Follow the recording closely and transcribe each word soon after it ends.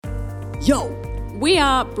Yo, We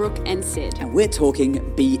are Brooke and Sid. and we're talking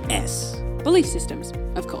BS. Belief systems,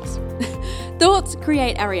 of course. Thoughts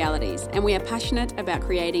create our realities, and we are passionate about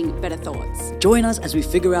creating better thoughts. Join us as we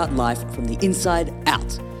figure out life from the inside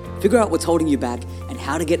out. Figure out what's holding you back and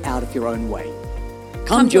how to get out of your own way.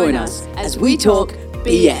 Come join us as we talk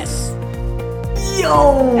BS.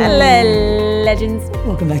 Yo! Hello, legends.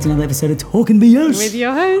 Welcome back to another episode of Talking BS. With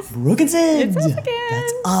your host. Brooke and Sid. It's us again.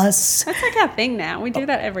 That's us. That's like our thing now. We do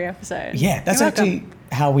that every episode. Yeah, that's You're actually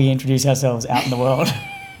how we introduce ourselves out in the world.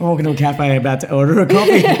 We're walking to a cafe about to order a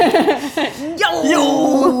coffee.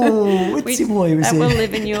 Yo! It's your boy, that Sid. will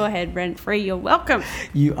live in your head rent free. You're welcome.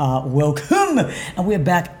 You are welcome. And we're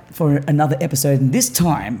back for another episode. And this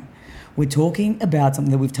time, we're talking about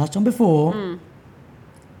something that we've touched on before,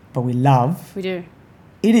 but we love. We do.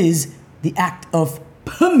 It is the act of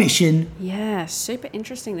permission. Yeah, super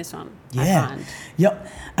interesting this one. I Yeah. find. Yep.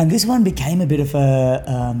 And this one became a bit of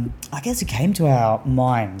a, I guess it came to our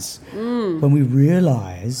minds when we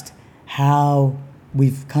realized how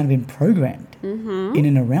we've kind of been programmed in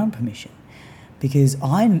and around permission. Because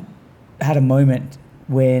I had a moment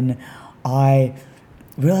when I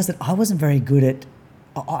realized that I wasn't very good at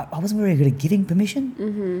giving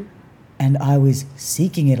permission, and I was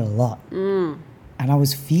seeking it a lot, and I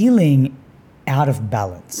was feeling out of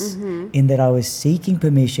balance in that I was seeking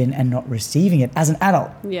permission and not receiving it as an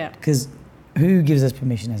adult. Yeah. Because who gives us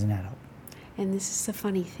permission as an adult? And this is the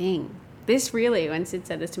funny thing. This really, when Sid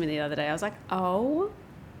said this to me the other day, I was like, oh,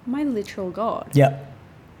 my literal God. Yep.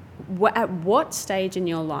 At what stage in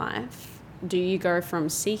your life do you go from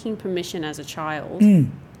seeking permission as a child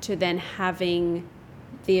to then having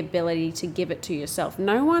the ability to give it to yourself?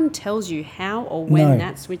 No one tells you how or when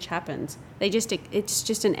that switch happens. It's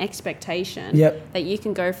just an expectation that you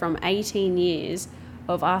can go from 18 years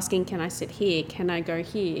of asking, can I sit here? Can I go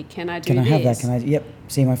here? Can I do this? Can I have that? Can I,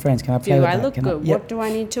 see my friends? Can I play Do with I that? look Can good? yep. What do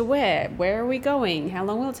I need to wear? Where are we going? How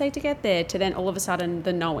long will it take to get there? To then all of a sudden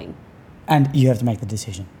the knowing. And you have to make the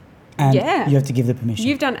decision. And Yeah. you have to give the permission.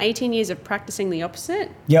 You've done 18 years of practicing the opposite.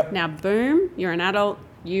 Yep. Now, boom, you're an adult.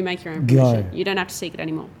 You make your own Go. permission. You don't have to seek it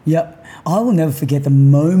anymore. Yep. I will never forget the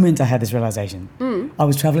moment I had this realization. I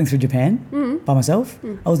was traveling through Japan by myself.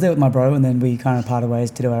 I was there with my bro, and then we kind of parted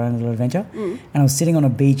ways to do our own little adventure. And I was sitting on a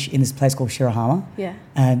beach in this place called Shirahama. Yeah.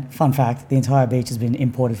 And fun fact, the entire beach has been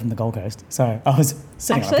imported from the Gold Coast. So I was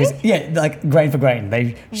sitting on a piece. Actually? Yeah, like grain for grain.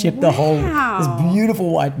 They shipped the whole, this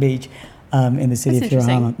beautiful white beach in the city That's of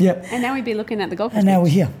Shirahama. interesting. Yep. And now we'd be looking at the Gulf Coast. And now we're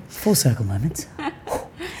beach. here. Full circle moments.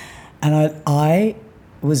 And I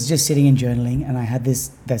was just sitting and journaling, and I had this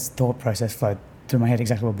thought process flow through my head,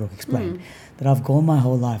 exactly what Brooke explained, that I've gone my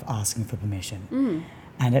whole life asking for permission.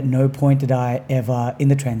 And at no point did I ever, in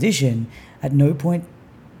the transition, at no point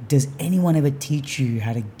does anyone ever teach you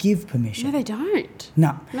how to give permission. No, they don't.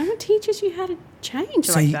 No. No one teaches you how to change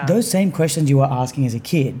So like that. those same questions you were asking as a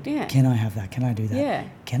kid, Yeah. can I have that? Can I do that? Yeah.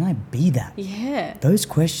 Can I be that? Yeah. Those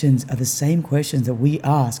questions are the same questions that we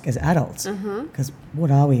ask as adults. Because what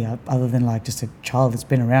are we other than like just a child that's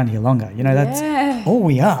been around here longer? You know, Yeah. that's all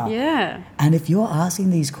we are. Yeah. And if you're asking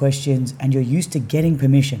these questions and you're used to getting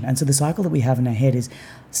permission, and so the cycle that we have in our head is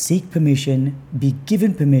seek permission, be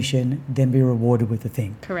given permission, then be rewarded with the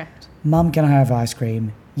thing. Correct. Mum, can I have ice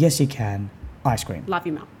cream? Yes, you can. Ice cream. Love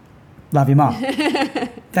you, Mum. Love your mum.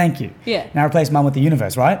 Thank you. Yeah. Now replace mum with the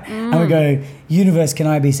universe, right? And we go, universe, can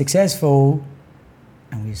I be successful?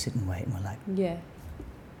 And we just sit and wait, and we're like, Yeah.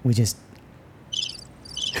 we just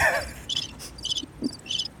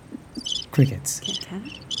crickets.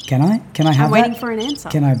 Can I? Can I have I'm that? waiting for an answer.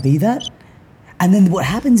 Can I be that? And then what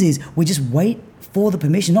happens is we just wait for the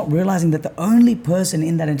permission, not realizing that the only person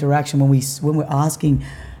in that interaction when we're asking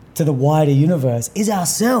to the wider universe is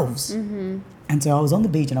ourselves. And so I was on the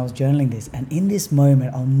beach and I was journaling this, and in this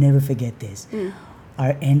moment, I'll never forget this.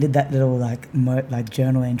 I ended that little like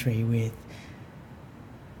journal entry with,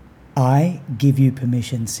 I give you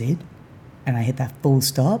permission, Sid. And I hit that full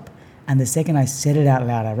stop. And the second I said it out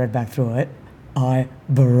loud, I read back through it, I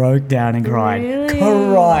broke down and cried. Really?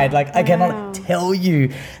 Cried. Like, I cannot tell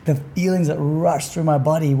you the feelings that rushed through my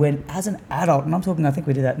body when, as an adult, and I'm talking, I think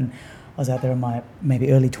we did that, and I was out there in my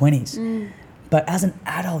maybe early 20s. But as an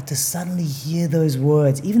adult, to suddenly hear those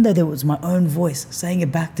words, even though there was my own voice saying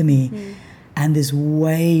it back to me, and this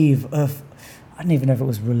wave of, I don't even know if it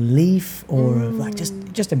was relief or of like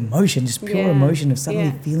just emotion, just pure emotion of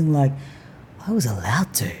suddenly feeling like I was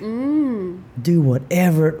allowed to do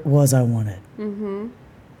whatever it was I wanted.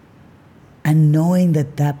 And knowing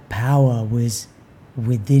that that power was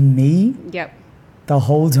within me Yep. the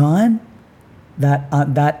whole time, that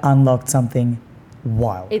unlocked something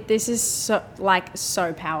wild. This is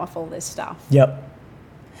so powerful, this stuff. Yep.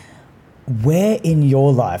 where in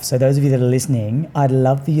your life, so those of you that are listening, I'd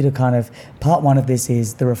love for you to kind of, part one of this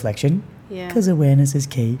is the reflection, Yeah. because awareness is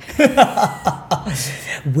key.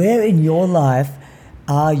 Where in your life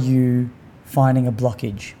are you finding a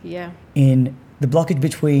blockage? Yeah. In the blockage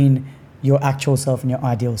between your actual self and your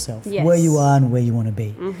ideal self, Yes. where you are and where you want to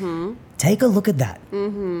be. Mm-hmm. Take a look at that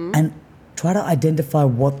and try to identify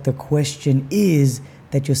what the question is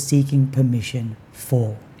that you're seeking permission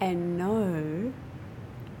for. And know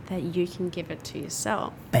that you can give it to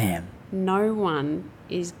yourself. Bam. No one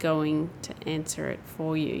is going to answer it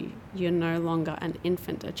for you. You're no longer an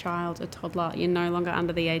infant, a child, a toddler. You're no longer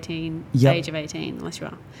under the Yep. age of 18, unless you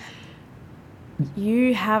are.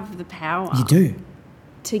 You have the power You do.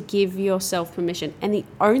 to give yourself permission. And the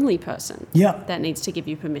only person Yep. that needs to give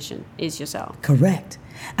you permission is yourself. Correct.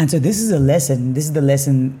 And so this is the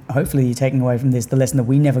lesson, hopefully you're taking away from this, the lesson that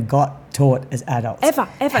we never got taught as adults. Ever.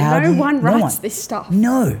 No one writes this stuff.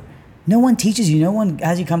 No. No one teaches you. No one,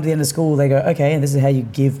 as you come to the end of school, they go, okay, and this is how you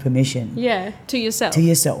give permission. Yeah, to yourself. To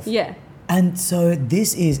yourself. Yeah. And so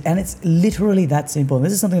this is, and it's literally that simple. And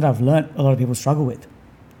this is something that I've learned a lot of people struggle with.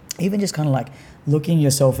 Even just kind of like looking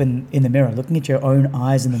yourself in the mirror, looking at your own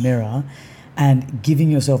eyes in the mirror and giving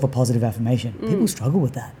yourself a positive affirmation. People struggle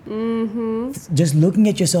with that. Mm-hmm. Just looking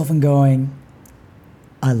at yourself and going,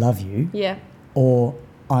 I love you. Yeah. Or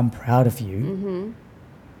I'm proud of you. Mm-hmm.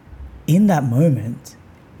 In that moment,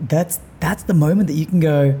 that's the moment that you can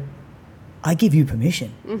go, I give you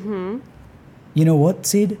permission. Mm-hmm. You know what,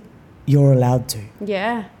 Sid? You're allowed to.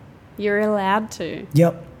 Yeah. You're allowed to.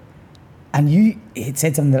 Yep. And it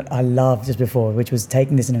said something that I loved just before, which was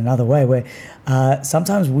taking this in another way, where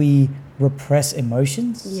sometimes we repress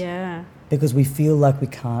emotions Yeah. because we feel like we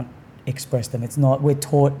can't express them. It's not, we're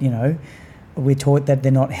taught that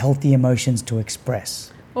they're not healthy emotions to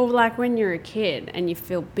express. Or like when you're a kid and you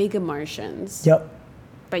feel big emotions, Yep.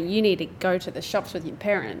 but you need to go to the shops with your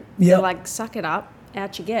parent. Yep. They're like, suck it up,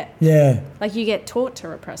 out you get. Yeah. Like you get taught to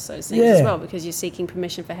repress those things as Yeah. well because you're seeking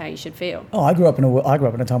permission for how you should feel. Oh, I grew up in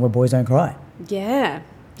a time where boys don't cry. Yeah.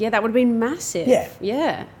 Yeah, that would have been massive. Yeah.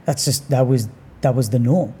 Yeah. That was the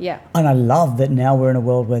norm. Yeah. And I love that now we're in a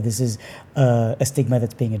world where this is a stigma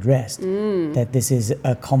that's being addressed, that this is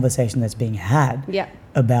a conversation that's being had Yeah.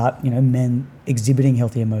 about, men exhibiting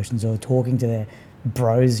healthy emotions or talking to their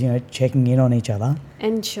bros, checking in on each other.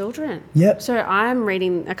 And children. Yep. So I'm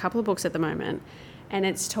reading a couple of books at the moment, and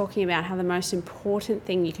it's talking about how the most important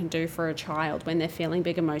thing you can do for a child when they're feeling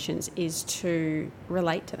big emotions is to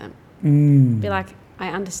relate to them. Be like, I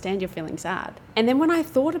understand you're feeling sad. And then when I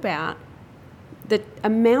thought about the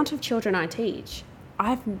amount of children I teach,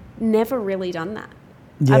 I've never really done that.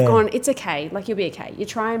 Yeah. I've gone, it's okay, like you'll be okay. You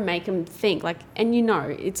try and make them think, like, and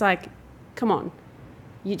it's like, come on,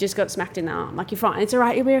 you just got smacked in the arm, like you're fine, it's all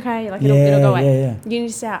right, you'll be okay, like it'll go away. Yeah. You need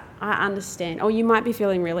to say, I understand. Or you might be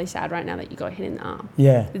feeling really sad right now that you got hit in the arm.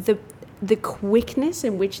 Yeah. The quickness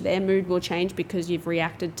in which their mood will change because you've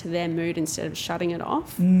reacted to their mood instead of shutting it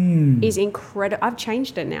off is incredible. I've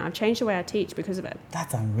changed it now. I've changed the way I teach because of it.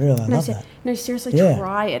 That's unreal. I love that. No, seriously, Yeah.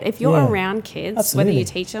 try it. If you're Yeah. around kids, Absolutely. whether you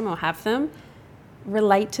teach them or have them,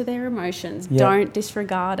 relate to their emotions. Yeah. Don't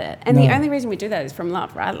disregard it. And No. the only reason we do that is from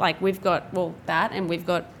love, right? Like we've got, that, and we've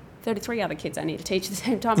got 33 other kids I need to teach at the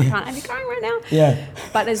same time. I can't have you going right now. Yeah.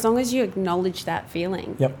 But as long as you acknowledge that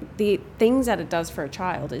feeling, Yep. the things that it does for a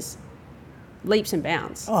child is leaps and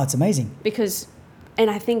bounds. Oh, it's amazing.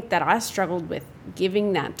 And I think that I struggled with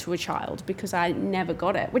giving that to a child because I never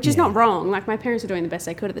got it, which is Yeah. not wrong. Like my parents were doing the best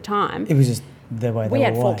they could at the time. It was just the way they We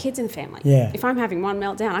had were 4 wired. kids in the family. Yeah. If I'm having one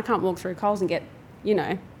meltdown, I can't walk through Coles and get,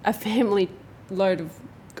 a family load of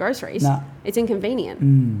groceries. Nah. It's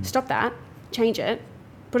inconvenient. Stop that, change it,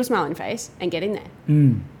 put a smile on your face and get in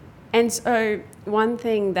there. And so one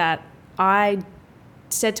thing that I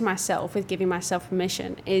said to myself with giving myself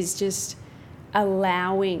permission is just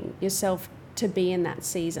allowing yourself to be in that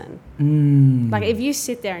season. Like if you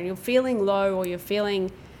sit there and you're feeling low or you're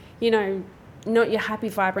feeling, not your happy,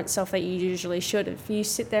 vibrant self that you usually should, if you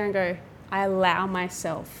sit there and go, I allow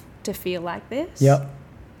myself to feel like this, Yep.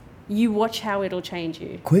 you watch how it'll change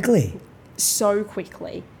you Quickly. so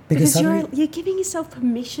quickly. Because Because you're giving yourself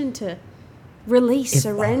permission to release,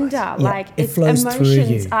 surrender. Yeah, it flows through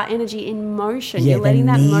emotions you. are energy in motion. Yeah, You're letting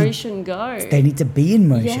they that need- motion go. They need to be in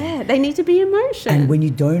motion. Yeah, they need to be in motion. And when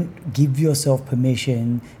you don't give yourself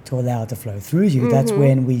permission to allow it to flow through you, that's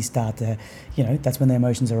when we start to, that's when the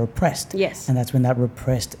emotions are repressed. Yes. And that's when that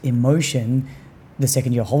repressed emotion, the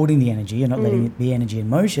second you're holding the energy, you're not letting it be energy in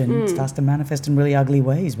motion, it starts to manifest in really ugly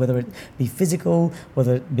ways, whether it be physical,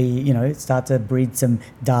 whether it be, start to breed some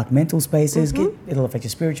dark mental spaces, it'll affect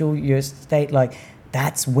your spiritual, your state. Like,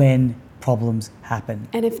 that's when problems happen.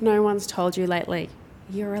 And if no one's told you lately,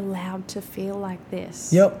 you're allowed to feel like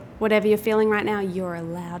this. Yep. Whatever you're feeling right now, you're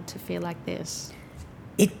allowed to feel like this.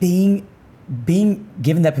 It being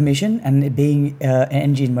given that permission and it being an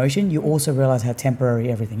energy in motion, you also realize how temporary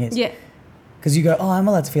everything is. Yeah. Because you go, oh, I'm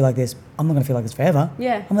allowed to feel like this. I'm not going to feel like this forever.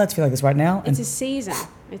 Yeah. I'm allowed to feel like this right now. It's a season.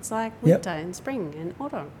 It's like winter and spring and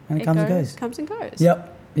autumn. And it comes and goes. Comes and goes.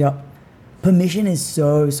 Yep. Permission is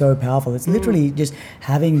so, so powerful. It's literally just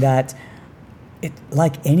having that,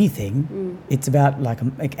 like anything, it's about like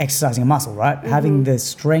exercising a muscle, right? Having the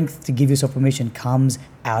strength to give yourself permission comes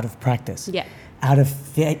out of practice. Yeah. Out of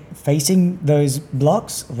facing those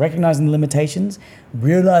blocks, recognizing the limitations,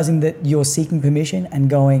 realizing that you're seeking permission and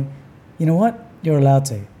going, you know what? You're allowed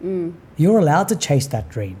to. You're allowed to chase that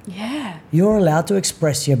dream. Yeah. You're allowed to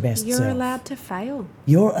express your best self. You're allowed to fail.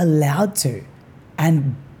 You're allowed to.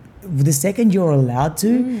 And the second you're allowed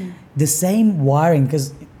to, the same wiring,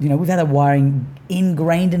 because, you know, we've had that wiring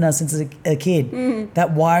ingrained in us since a kid.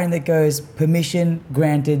 That wiring that goes, permission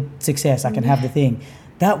granted, success, I can have the thing.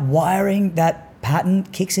 That wiring, that pattern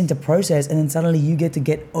kicks into process, and then suddenly you get to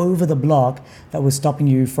get over the block that was stopping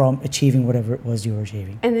you from achieving whatever it was you were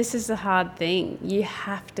achieving. And this is the hard thing. You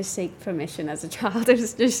have to seek permission as a child. I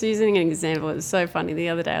was just using an example. It was so funny. The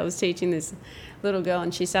other day I was teaching this little girl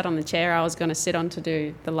and she sat on the chair I was going to sit on to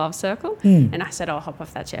do the love circle. And I said, oh, hop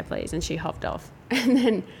off that chair, please. And she hopped off. And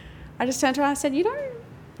then I just turned to her and I said, you know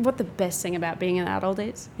what the best thing about being an adult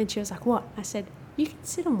is? And she was like, what? I said, you can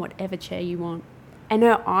sit on whatever chair you want. And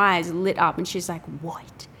her eyes lit up and she's like,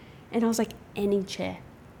 what? And I was like, any chair.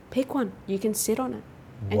 Pick one. You can sit on it.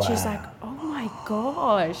 And she's like, oh my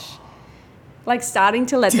gosh. Like starting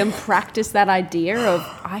to let them practice that idea of,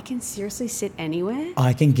 I can seriously sit anywhere.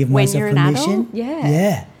 I can give when myself you're an permission. adult. Yeah.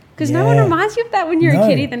 Yeah. Because no one reminds you of that when you're a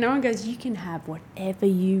kid either. No one goes, you can have whatever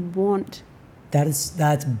you want.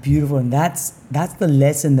 That's beautiful. And that's the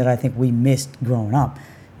lesson that I think we missed growing up.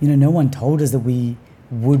 You know, no one told us that we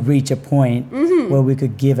would reach a point where we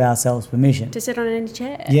could give ourselves permission to sit on any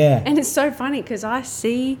chair. Yeah. And it's so funny because I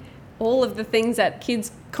see all of the things that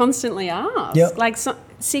kids constantly ask. Yep. Like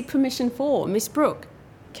seek permission for, Miss Brooke,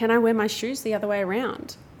 can I wear my shoes the other way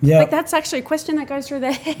around? Yeah. Like that's actually a question that goes through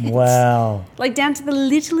their heads. Wow. Like down to the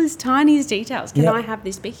littlest, tiniest details. Can I have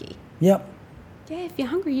this bicky? Yep. Yeah, if you're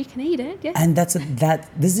hungry, you can eat it. Yeah. And this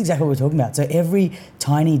is exactly what we're talking about. So every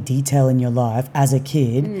tiny detail in your life as a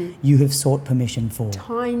kid, you have sought permission for.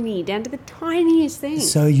 Tiny, down to the tiniest thing.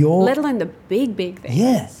 So let alone the big things.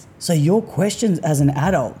 Yeah. So your questions as an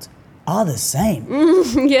adult are the same.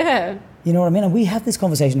 Yeah. You know what I mean? And we have this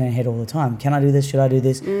conversation in our head all the time. Can I do this? Should I do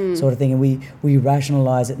this? Sort of thing. And we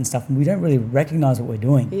rationalize it and stuff. And we don't really recognize what we're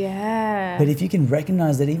doing. Yeah. But if you can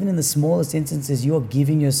recognize that even in the smallest instances, you're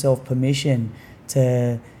giving yourself permission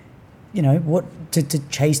to, you know, to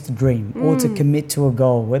chase the dream or to commit to a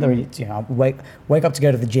goal, whether it's, you know, wake up to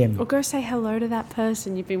go to the gym. Or go say hello to that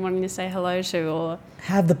person you've been wanting to say hello to, or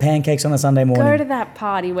have the pancakes on a Sunday morning. Go to that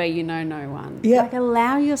party where you know no one. Yeah. Like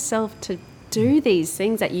allow yourself to do these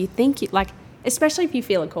things that you think you like, especially if you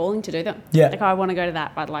feel a calling to do them. Yeah. Like, oh, I want to go to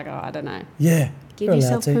that, but like, oh, I don't know. Yeah. Give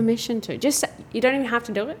yourself permission to. Just you don't even have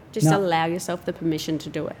to do it. Just allow yourself the permission to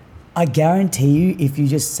do it. I guarantee you, if you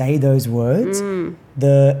just say those words,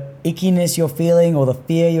 the ickiness you're feeling, or the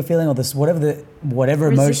fear you're feeling, or this whatever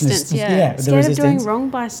emotion is, scared the resistance, of doing wrong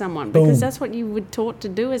by someone, because that's what you were taught to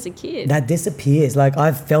do as a kid. That disappears. Like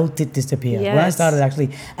I've felt it disappear when I started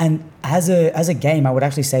actually. And as a game, I would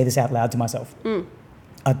actually say this out loud to myself.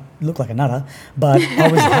 I look like a nutter, but I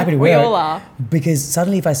was happy to wear it. We all are. Because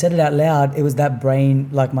suddenly, if I said it out loud, it was that brain,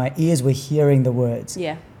 like my ears were hearing the words.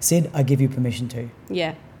 Yeah. Sid, I give you permission to.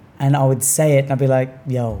 Yeah. And I would say it and I'd be like,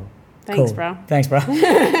 yo, thanks, cool. bro. Thanks, bro.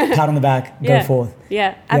 Pat on the back, go forth.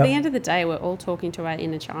 Yeah. At the end of the day, we're all talking to our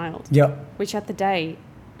inner child. Yep. Which at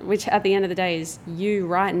the end of the day is you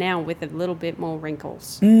right now with a little bit more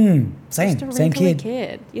wrinkles. Same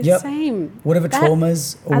kid. You're the same. Whatever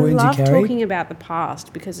traumas or wounds you carry. I love talking about the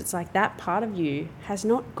past because it's like that part of you has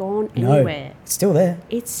not gone anywhere. No, it's still there.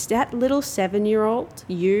 It's that little 7-year-old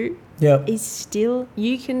you is still,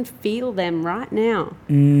 you can feel them right now.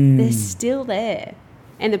 They're still there.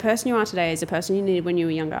 And the person you are today is the person you needed when you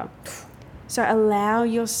were younger. So allow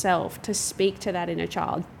yourself to speak to that inner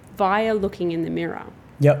child via looking in the mirror.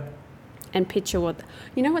 Yep. And picture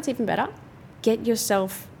you know what's even better? Get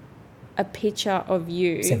yourself a picture of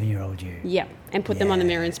you. 7-year-old you. Yeah. And put them on the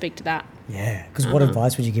mirror and speak to that. Yeah. Because what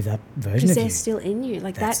advice would you give that version of you? Because they're still in you.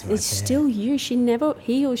 Like that is still you.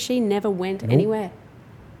 He or she never went anywhere.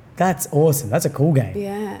 That's awesome. That's a cool game.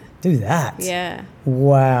 Yeah. Do that. Yeah.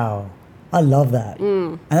 Wow. I love that.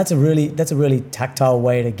 And that's a really tactile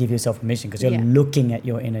way to give yourself permission, because you're looking at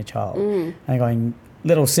your inner child and going,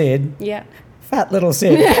 little Sid, fat little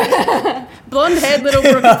Sid, blonde-haired little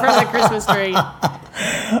Brooke in front of the Christmas tree.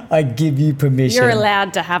 I give you permission. You're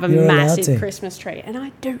allowed to have a massive Christmas tree, and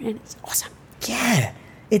I do, and it's awesome. Yeah,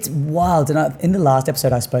 it's wild. And in the last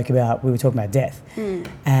episode, we were talking about death,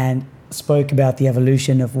 and spoke about the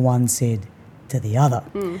evolution of one Sid to the other.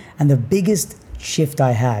 And the biggest shift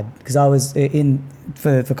I had, because I was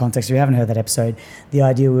for context, if you haven't heard that episode, the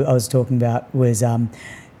idea I was talking about was an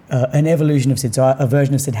evolution of Sid. So a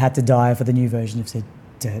version of Sid had to die for the new version of Sid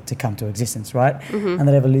to come to existence, right? And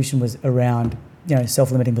that evolution was around,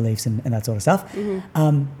 self-limiting beliefs and that sort of stuff.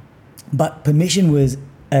 But permission was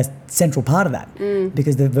a central part of that,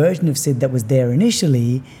 because the version of Sid that was there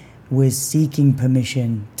initially was seeking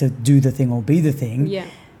permission to do the thing or be the thing. Yeah.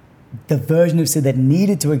 The version of Sid that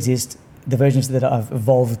needed to exist, the version of Sid that I've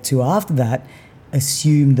evolved to after that,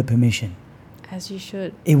 assumed the permission. As you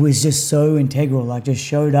should. It was just so integral, like just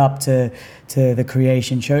showed up to the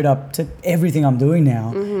creation, showed up to everything I'm doing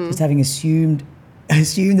now, just having assumed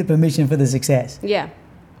the permission for the success. Yeah.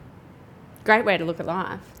 Great way to look at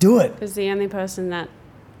life. Do it. Because the only person that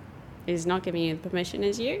is not giving you the permission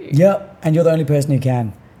is you. Yep, and you're the only person who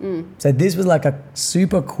can. So this was like a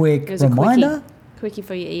super quick reminder. Quickie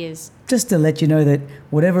for your ears. Just to let you know that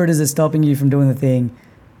whatever it is that's stopping you from doing the thing,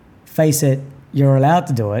 face it, you're allowed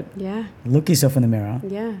to do it. Yeah. Look yourself in the mirror.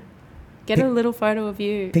 Yeah. Get a little photo of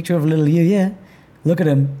you. Picture of a little you, yeah. Look at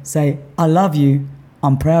him, say, I love you,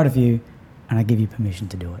 I'm proud of you, and I give you permission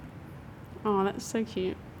to do it. Oh, that's so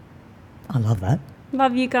cute. I love that.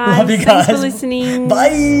 Love you guys. Love you guys. Thanks for listening.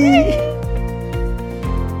 Bye.